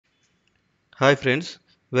Hi friends,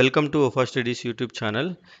 welcome to WafaStudies YouTube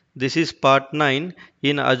channel. This is part 9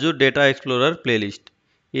 in Azure Data Explorer playlist.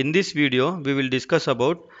 In this video, we will discuss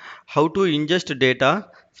about how to ingest data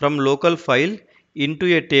from local file into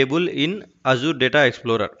a table in Azure Data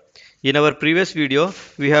Explorer. In our previous video,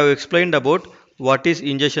 we have explained about what is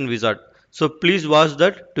ingestion wizard. So please watch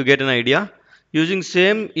that to get an idea. Using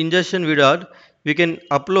same ingestion wizard, we can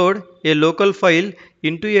upload a local file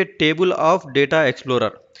into a table of Data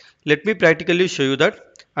Explorer. Let me practically show you that.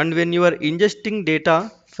 And when you are ingesting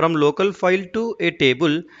data from local file to a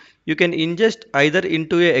table, you can ingest either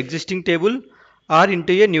into a existing table or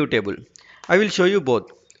into a new table. I will show you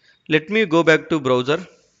both. Let me go back to browser.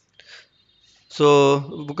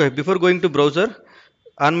 So before going to browser,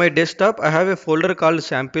 on my desktop I have a folder called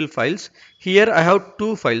sample files. Here I have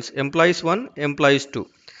two files, employees1, employees2.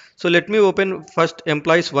 So let me open first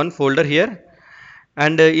employees1 folder here,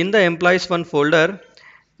 and in the employees1 folder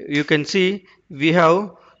you can see we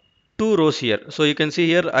have two rows here. So you can see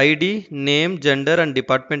here ID, name, gender and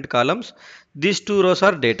department columns. These two rows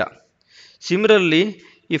are data. Similarly,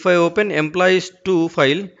 if I open employees2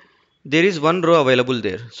 file, there is one row available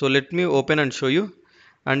there. So let me open and show you.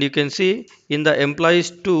 And you can see in the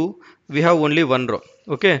employees2 we have only one row.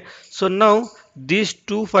 Okay. So now these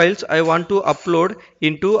two files I want to upload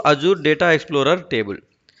into Azure Data Explorer table.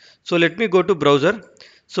 So let me go to browser.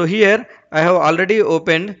 So here I have already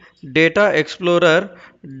opened Data Explorer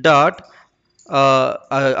dot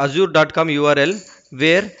azure.com URL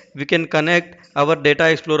where we can connect our Data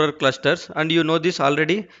Explorer clusters, and you know this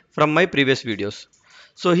already from my previous videos.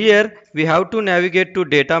 So here we have to navigate to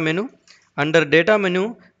data menu. Under data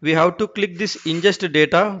menu we have to click this ingest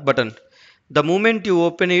data button. The moment you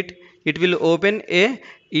open it, it will open a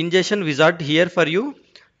ingestion wizard here for you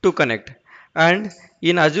to connect. And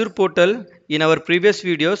in Azure portal, in our previous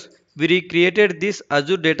videos, we recreated this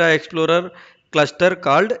Azure Data Explorer cluster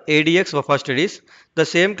called ADX WafaStudies. The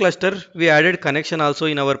same cluster we added connection also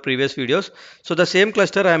in our previous videos. So the same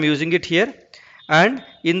cluster I am using it here. And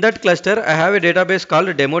in that cluster, I have a database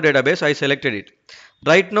called demo database. I selected it.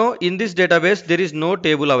 Right now in this database, there is no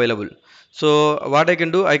table available. So what I can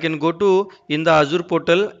do, I can go to in the Azure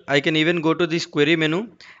portal, I can even go to this query menu,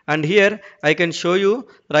 and here I can show you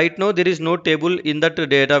right now there is no table in that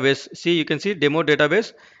database. See, you can see demo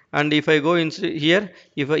database, and if I go in here,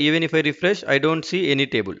 even if I refresh, I don't see any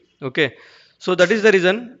table. Okay. So that is the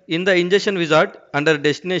reason in the ingestion wizard under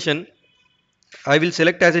destination, I will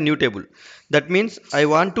select as a new table. That means I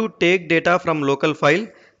want to take data from local file.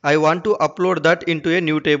 I want to upload that into a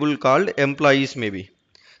new table called employees maybe.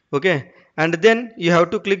 Okay, and then you have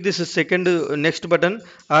to click this second next button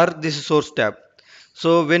or this source tab.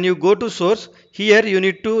 So when you go to source, here you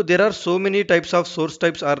need to, there are so many types of source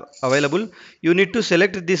types are available. You need to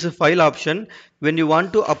select this file option when you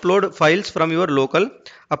want to upload files from your local.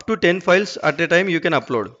 Up to 10 files at a time you can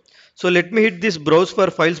upload. So let me hit this browse for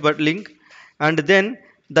files but link, and then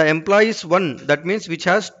the employees one, that means which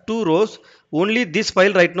has two rows, only this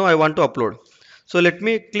file right now I want to upload. So let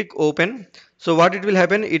me click open. So what it will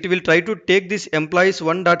happen, it will try to take this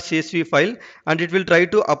employees1.csv file and it will try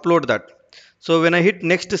to upload that. So when I hit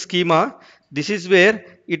next schema, this is where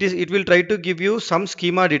it will try to give you some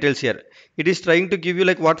schema details here. It is trying to give you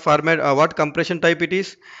like what format, what compression type it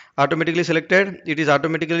is automatically selected. It is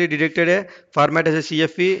automatically detected a format as a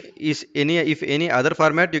CFV. Is any, if any other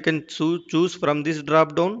format you can choose from this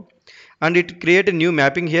drop down, and it create a new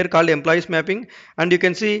mapping here called employees mapping, and you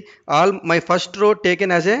can see all my first row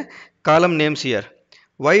taken as a column names here.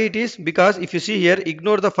 Why it is? Because if you see here,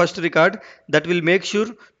 ignore the first record, that will make sure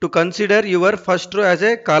to consider your first row as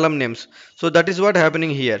a column names. So that is what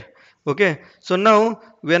happening here. Okay, so now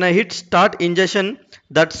when I hit start ingestion,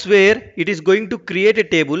 that's where it is going to create a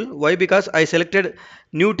table. Why? Because I selected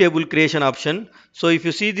new table creation option. So if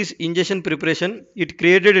you see this ingestion preparation, it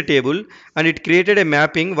created a table and it created a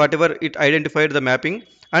mapping, whatever it identified the mapping,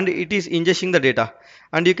 and it is ingesting the data.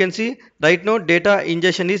 And you can see right now data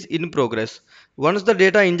ingestion is in progress. Once the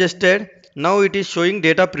data ingested, now it is showing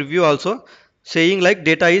data preview also, saying like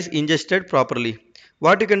data is ingested properly.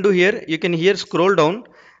 What you can do here, you can here scroll down,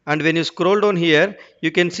 and when you scroll down here, you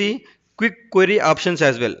can see quick query options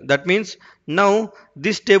as well. That means now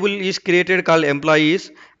this table is created called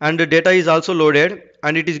employees, and the data is also loaded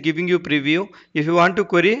and it is giving you preview. If you want to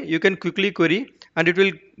query, you can quickly query and it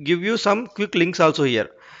will give you some quick links also here.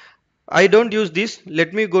 I don't use this.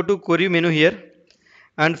 Let me go to query menu here,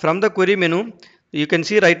 and from the query menu you can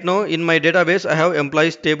see right now in my database I have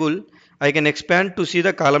employees table. I can expand to see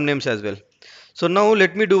the column names as well. So now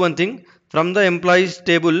let me do one thing. From the employees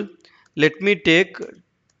table, let me take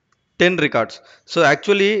 10 records. So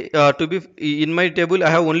actually to be in my table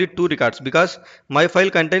I have only 2 records because my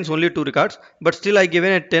file contains only 2 records, but still I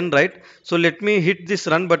given a 10, right? So let me hit this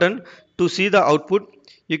run button to see the output.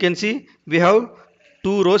 You can see we have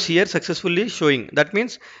 2 rows here successfully showing. That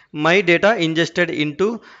means my data ingested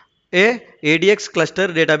into a ADX cluster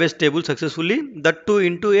database table successfully, that too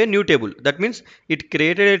into a new table. That means it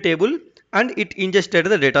created a table and it ingested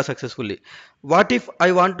the data successfully. What if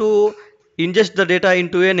I want to ingest the data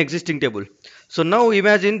into an existing table? So now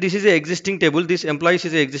imagine this is a existing table, this employees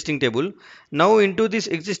is a existing table. Now into this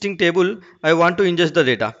existing table I want to ingest the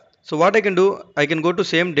data. So what I can do, I can go to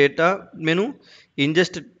same data menu,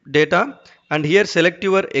 ingest data, and here select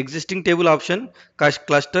your existing table option,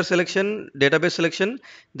 cluster selection, database selection,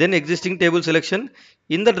 then existing table selection.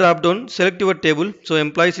 In the drop down select your table. So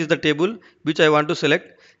employees is the table which I want to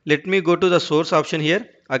select. Let me go to the source option here,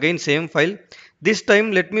 again same file. This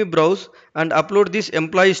time let me browse and upload this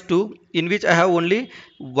employees to, in which I have only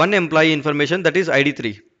one employee information, that is ID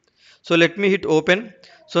 3. So let me hit open.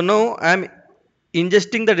 So now I am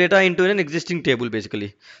ingesting the data into an existing table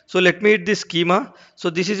basically. So let me hit this schema. So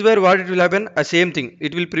this is where what it will happen, a same thing.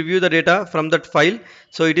 It will preview the data from that file.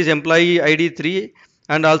 So it is employee ID 3,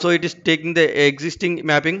 and also it is taking the existing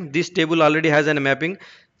mapping. This table already has a mapping.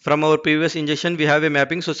 From our previous ingestion we have a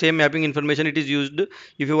mapping, so same mapping information it is used.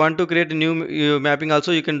 If you want to create a new mapping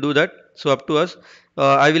also you can do that, so up to us.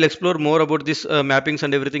 I will explore more about this mappings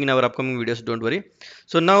and everything in our upcoming videos, don't worry.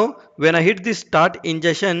 So now when I hit this start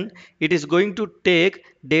ingestion, it is going to take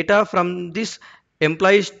data from this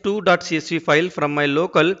employees2.csv file from my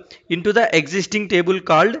local into the existing table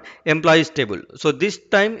called employees table. So this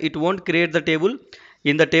time it won't create the table.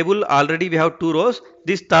 In the table already we have 2 rows.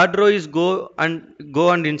 This third row is go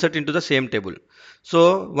and insert into the same table.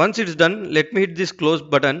 So once it's done, let me hit this close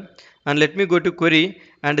button and let me go to query,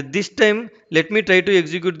 and this time let me try to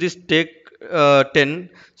execute this take 10.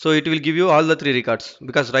 So it will give you all the 3 records,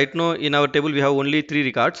 because right now in our table we have only 3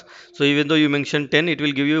 records. So even though you mention 10, it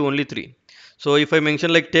will give you only 3. So if I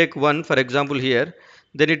mention like take 1 for example here,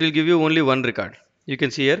 then it will give you only 1 record. You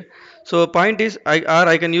can see here. So point is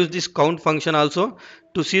I can use this count function also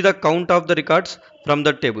to see the count of the records from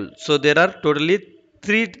the table. So there are totally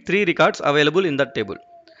three records available in that table.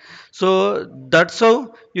 So that's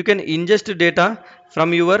how you can ingest data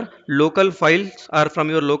from your local files or from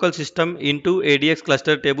your local system into ADX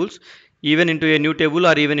cluster tables, even into a new table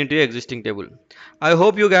or even into an existing table. I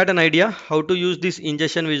hope you got an idea how to use this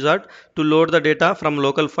ingestion wizard to load the data from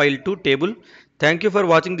local file to table. Thank you for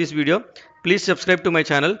watching this video. Please subscribe to my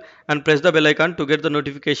channel and press the bell icon to get the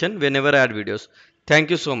notification whenever I add videos. Thank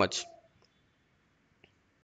you so much.